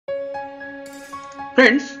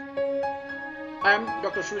Friends, I am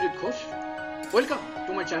Dr. Surajit Ghosh. Welcome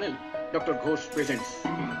to my channel, Dr. Ghosh Presents.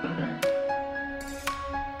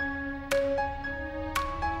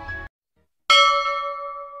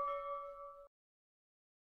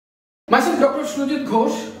 Myself, Dr. Surajit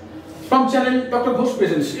Ghosh from channel Dr. Ghosh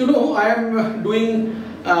Presents. You know, I am doing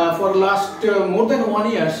for last more than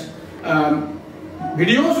 1 year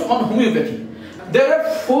videos on homeopathy. There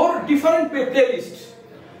are 4 different playlists.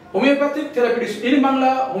 Homeopathic therapies in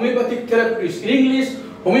Bangla, homeopathic therapies in English,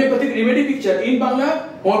 homeopathic remedy picture in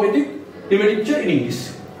Bangla, homeopathic remedy picture in English.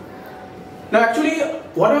 Now actually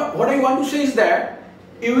what I want to say is that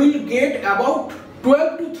you will get about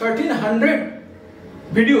 12 to 1300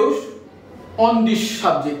 videos on this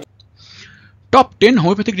subject. Top 10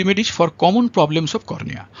 homeopathic remedies for common problems of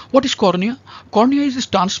cornea. What is cornea? Cornea is a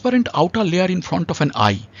transparent outer layer in front of an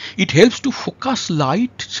eye. It helps to focus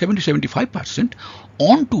light 70-75%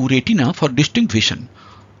 onto retina for distinct vision.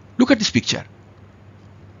 Look at this picture.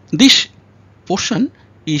 This portion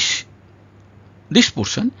is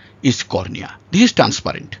cornea. This is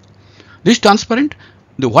transparent.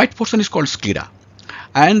 The white portion is called sclera,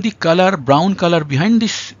 and the color, brown color behind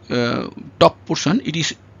this top portion, it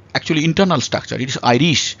is actually internal structure. It is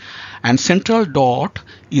iris, and central dot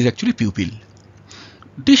is actually pupil.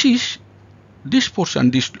 This portion,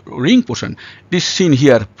 this ring portion, this seen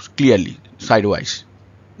here clearly sidewise.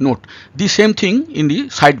 Note the same thing in the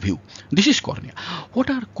side view. This is cornea. What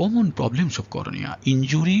are common problems of cornea?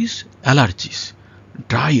 Injuries, allergies,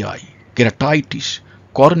 dry eye, keratitis,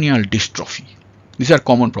 corneal dystrophy. These are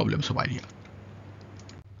common problems of eye.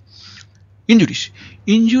 Injuries.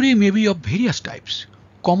 Injury may be of various types.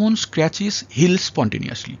 Common scratches heal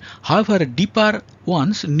spontaneously. However, deeper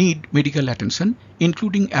ones need medical attention,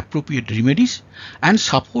 including appropriate remedies and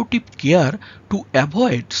supportive care to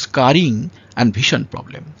avoid scarring and vision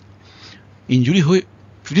problem. Injury,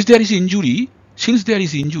 since there is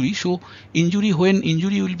injury, so injury, when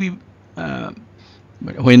injury will be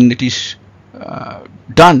when it is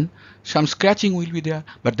done, some scratching will be there,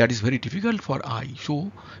 but that is very difficult for eye.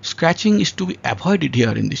 So scratching is to be avoided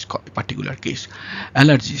here in this particular case.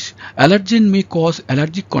 Allergies. Allergen may cause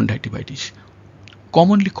allergic conjunctivitis,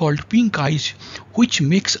 commonly called pink eyes, which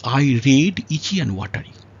makes eye red, itchy and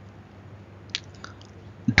watery.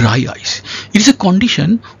 Dry eyes. It is a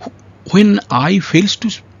condition when eye fails to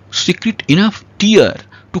secrete enough tear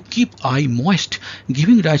to keep eye moist,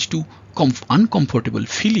 giving rise to uncomfortable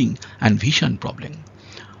feeling and vision problem.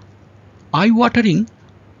 Eye watering,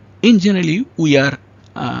 in generally we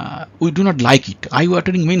do not like it. Eye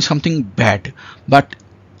watering means something bad, but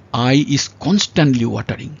eye is constantly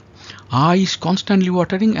watering. Eye is constantly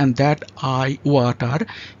watering, and that eye water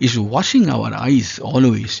is washing our eyes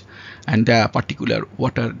always, and the particular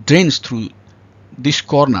water drains through this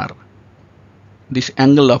corner, this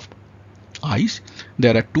angle of eyes.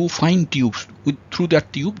 There are 2 fine tubes. Through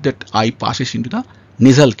that tube, that eye passes into the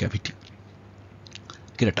nasal cavity.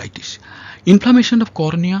 Keratitis. Inflammation of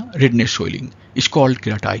cornea, redness, swelling is called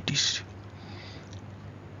keratitis.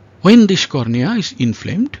 When this cornea is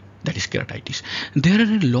inflamed, that is keratitis. There are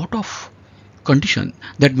a lot of conditions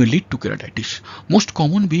that may lead to keratitis. Most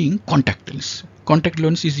common being contact lens. Contact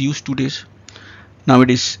lens is used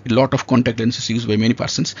nowadays. A lot of contact lenses used by many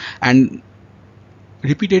persons, and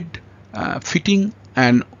repeated fitting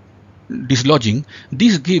and dislodging.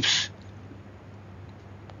 This gives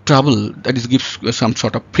trouble, that is gives some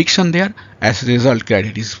sort of friction there. As a result,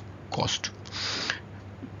 keratitis is caused.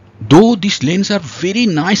 Though these lenses are very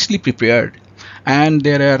nicely prepared, and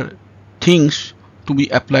there are things to be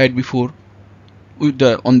applied before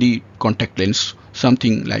on the contact lens,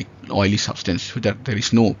 something like oily substance, so that there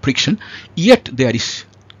is no friction, yet there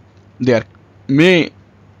may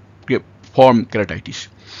form keratitis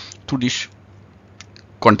through this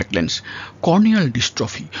contact lens. Corneal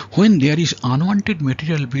dystrophy. When there is unwanted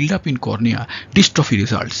material build up in cornea, dystrophy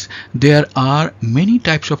results. There are many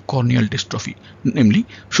types of corneal dystrophy, namely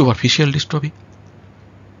superficial dystrophy,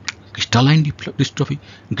 crystalline dystrophy,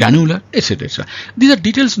 granular, etc. These are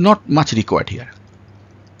details not much required here.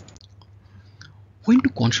 When to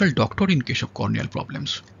consult doctor in case of corneal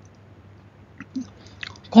problems?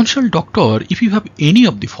 Consult doctor if you have any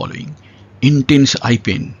of the following: intense eye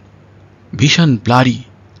pain, vision blurry,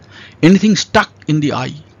 anything stuck in the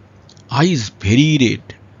eye, eyes very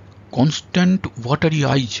red, constant watery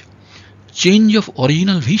eyes, change of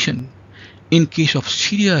original vision in case of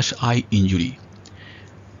serious eye injury.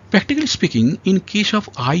 Practically speaking, in case of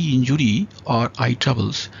eye injury or eye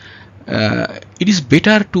troubles, it is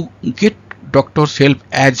better to get doctor's help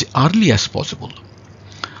as early as possible.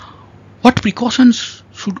 What precautions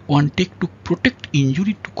should one take to protect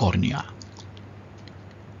injury to cornea?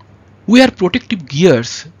 Wear protective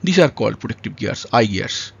gears. These are called protective gears, eye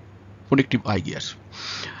gears, protective eye gears.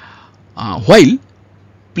 While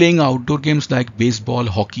playing outdoor games like baseball,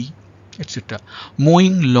 hockey, etc.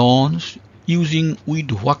 Mowing lawns, using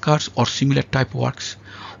weed whackers or similar type works,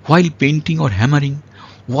 while painting or hammering,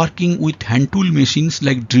 working with hand tool machines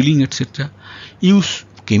like drilling, etc. Use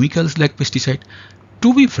chemicals like pesticide.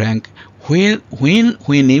 To be frank,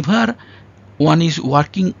 whenever one is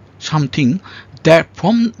working something that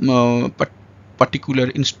from particular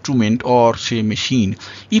instrument or say machine,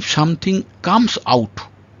 if something comes out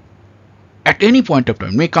at any point of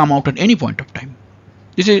time, may come out at any point of time.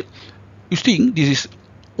 This is, you think, this is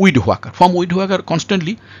weed whacker. From weed whacker,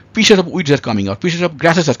 constantly pieces of weeds are coming out, pieces of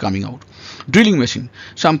grasses are coming out. Drilling machine,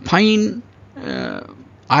 some fine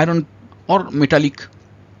iron or metallic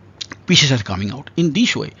pieces are coming out. In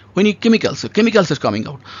this way, when chemicals are coming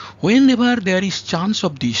out, whenever there is chance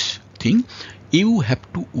of this thing, you have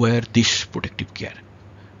to wear this protective gear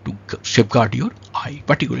to safeguard your eye,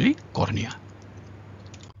 particularly cornea.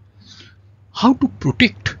 How to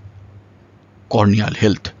protect corneal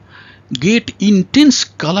health? Get intense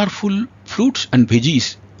colorful fruits and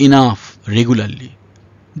veggies enough regularly.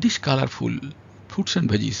 This colorful fruits and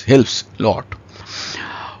veggies helps a lot.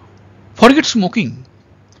 Forget smoking.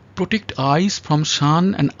 Protect eyes from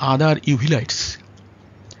sun and other UV lights.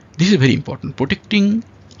 This is very important. Protecting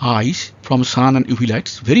eyes from sun and UV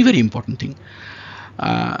lights, very, very important thing.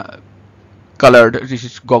 Colored, this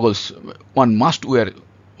is goggles, one must wear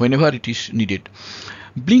whenever it is needed.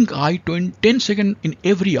 Blink eye 10 seconds in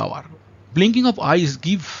every hour. Blinking of eyes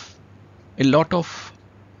give a lot of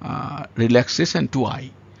relaxation to eye.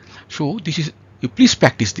 So this is, you please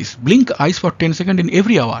practice this. Blink eyes for 10 seconds in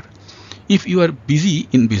every hour if you are busy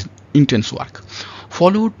in intense work.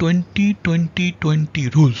 Follow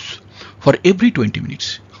 20-20-20 rules for every 20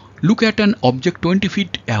 minutes. Look at an object 20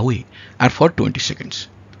 feet away and for 20 seconds.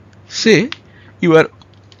 Say you are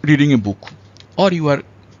reading a book or you are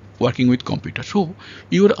working with computer. So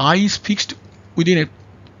your eye is fixed within a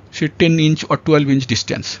say 10-inch or 12-inch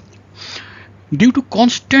distance. Due to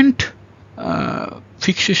constant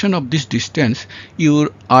fixation of this distance,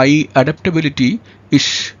 your eye adaptability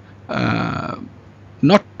is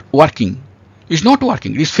not working. It's not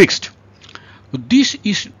working. It's fixed. This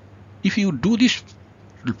is, if you do this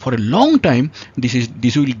for a long time,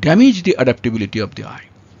 this will damage the adaptability of the eye.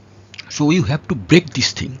 So you have to break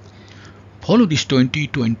this thing. Follow this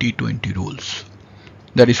 20-20-20 rules.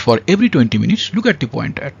 That is, for every 20 minutes, look at the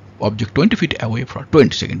point at object 20 feet away for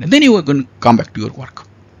 20 seconds, and then you are going to come back to your work.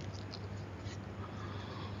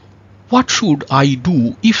 What should I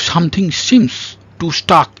do if something seems to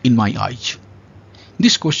stuck in my eyes?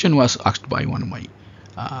 This question was asked by one of my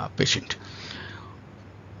patients.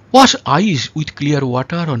 Wash eyes with clear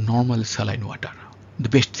water or normal saline water. The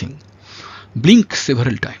best thing. Blink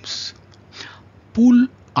several times. Pull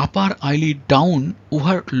upper eyelid down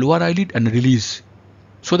over lower eyelid and release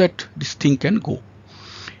so that this thing can go.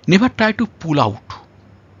 Never try to pull out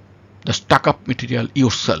the stuck up material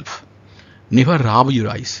yourself. Never rub your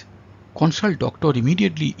eyes. Consult doctor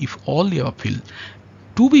immediately if all the above fail.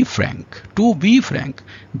 To be frank,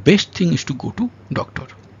 best thing is to go to doctor.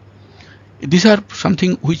 These are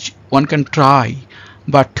something which one can try,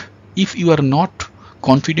 but if you are not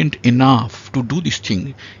confident enough to do this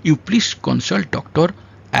thing, you please consult doctor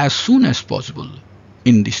as soon as possible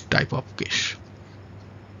in this type of case.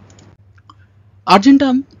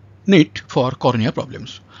 Urgent need for cornea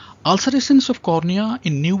problems. Ulcerations of cornea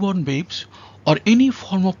in newborn babes or any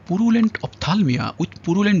form of purulent ophthalmia with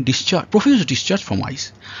purulent discharge, profuse discharge from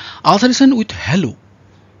eyes. Ulceration with halo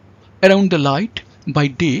around the light by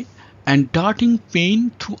day and darting pain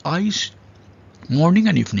through eyes morning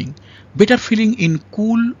and evening. Better feeling in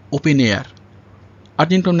cool open air.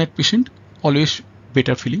 Urgent need patient always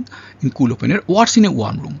better feeling in cool open air. Worse in a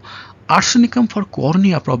warm room. Arsenicum for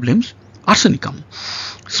cornea problems. Arsenicum,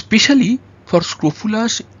 especially for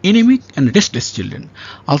scrofulous, anemic and restless children.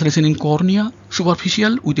 Ulceration in cornea,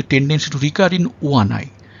 superficial with a tendency to recur in one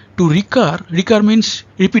eye. To recur means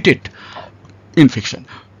repeated infection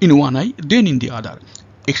in one eye, then in the other.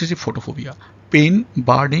 Excessive photophobia, pain,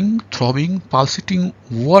 burning, throbbing, pulsating,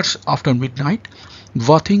 worse after midnight,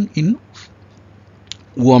 bathing in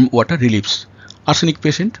warm water relieves. Arsenic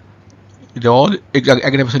patient, they all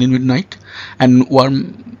aggravation in midnight and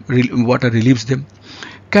warm water relieves them.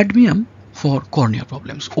 Cadmium for cornea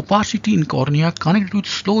problems. Opacity in cornea connected with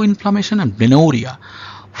slow inflammation and blenuria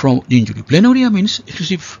from injury. Blenuria means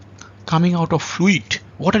excessive coming out of fluid,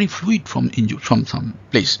 watery fluid from injury from some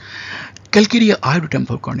place. Calcarea iodotum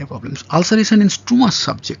for cornea problems. Ulceration in strumous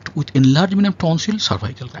subject with enlargement of tonsil,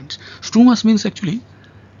 cervical glands. Strumous means actually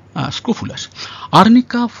scrofulous.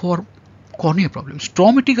 Arnica for cornea problems.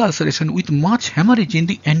 Traumatic ulceration with much hemorrhage in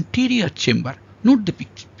the anterior chamber. Note the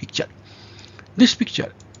picture. This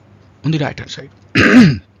picture on the right hand side.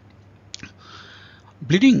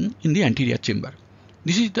 Bleeding in the anterior chamber.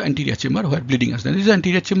 This is the anterior chamber where bleeding is done. This is the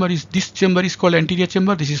anterior chamber. This chamber is called anterior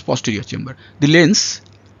chamber. This is posterior chamber. The lens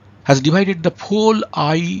has divided the whole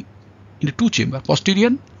eye into two chambers, posterior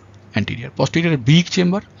and anterior. Posterior big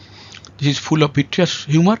chamber. This is full of vitreous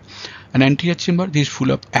humor, and anterior chamber, this is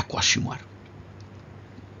full of aqueous humor.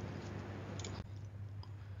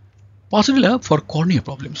 Passilla for cornea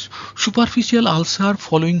problems. Superficial ulcer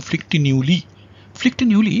following flictinuli.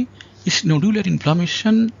 Flictinuli is nodular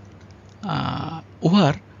inflammation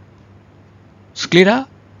over sclera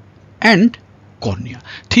and cornea.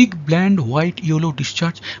 Thick, bland, white, yellow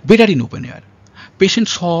discharge, better in open air. Patient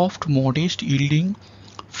soft, modest, yielding,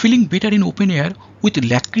 feeling better in open air with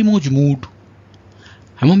lacrimose mood.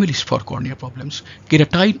 Hemomelis for cornea problems.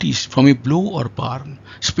 Keratitis from a blow or burn,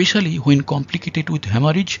 especially when complicated with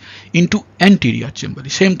hemorrhage into anterior chamber. The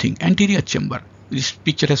same thing, anterior chamber. This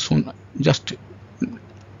picture has shown just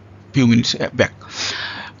few minutes back.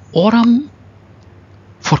 Aurum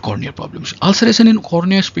for cornea problems. Ulceration in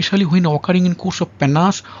cornea, especially when occurring in course of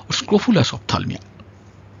pannus or scrofulous ophthalmia.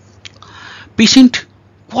 Patient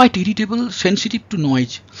quite irritable, sensitive to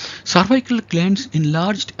noise. Cervical glands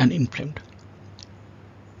enlarged and inflamed.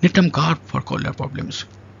 Netum carp for cornea problems.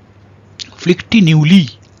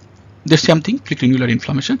 Flictinuli, the same thing, flictinular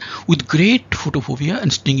inflammation with great photophobia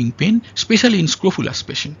and stinging pain, especially in scrofulous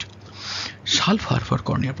patient. Sulfur for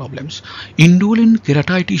cornea problems. Indolent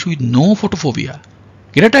keratitis with no photophobia.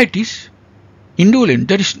 Keratitis, indolent,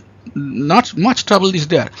 there is not much trouble is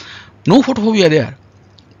there. No photophobia there.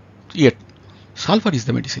 Yet, sulfur is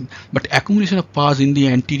the medicine. But accumulation of pus in the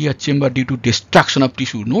anterior chamber due to destruction of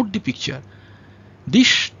tissue. Note the picture.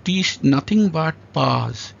 This is nothing but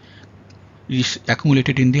pus is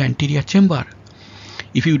accumulated in the anterior chamber.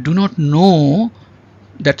 If you do not know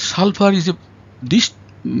that sulfur is this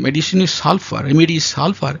medicine is sulfur, remedy is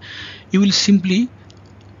sulfur, you will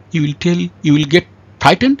get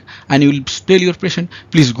frightened and you will tell your patient,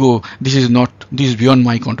 please go, this is beyond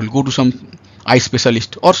my control, go to some eye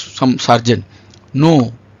specialist or some surgeon.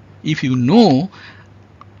 No, if you know,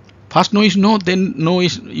 first no is no, then no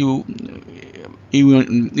is you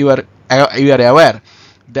are aware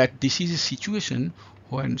that this is a situation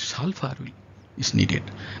when sulfur is needed.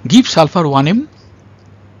 Give sulfur 1 ml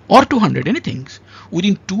or 200, anything.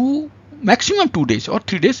 Within maximum 2 days or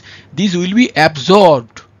 3 days, these will be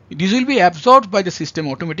absorbed. These will be absorbed by the system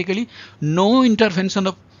automatically. No intervention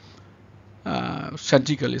of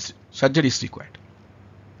surgery is required.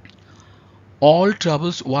 All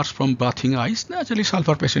troubles worse from bathing eyes. Naturally,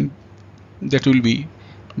 sulfur patient, that will be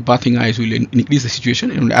bathing eyes will increase the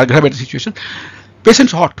situation and aggravate the situation.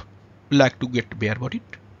 Patients hot like to get bare-bodied,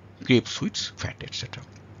 grape sweets, fat, etc.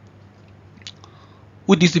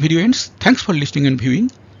 With this, the video ends. Thanks for listening and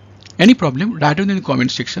viewing. Any problem, write down in the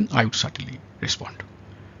comment section. I would certainly respond.